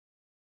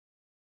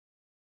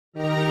A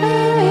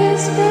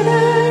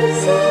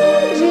esperança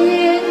de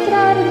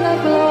entrar na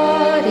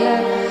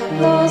glória,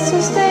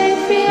 nossos tem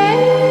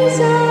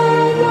fiéis a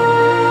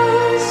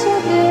nosso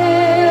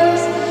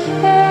Deus.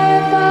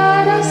 É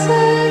para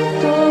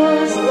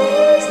santos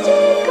neste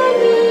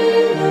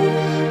caminho,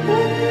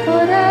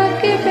 âncora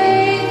que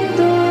vem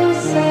dos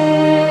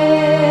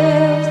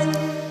céus.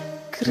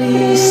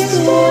 Cristo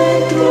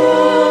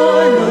entrou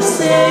nos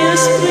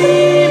céus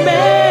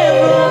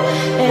primeiro,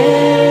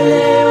 Ele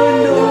é o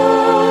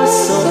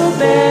nosso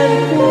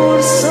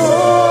percursor,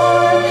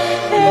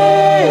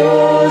 é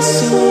o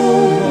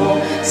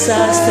sumo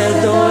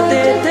sacerdote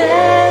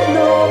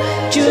eterno,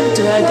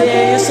 junto a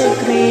Deus o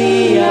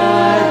Criador.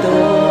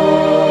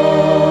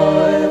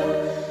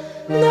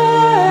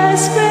 Na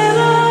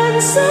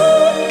esperança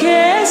que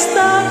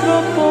está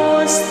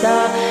proposta,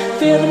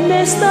 firme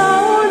está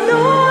a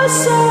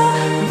nossa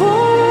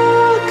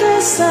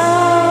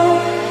vocação,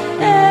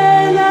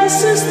 ela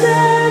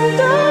sustenta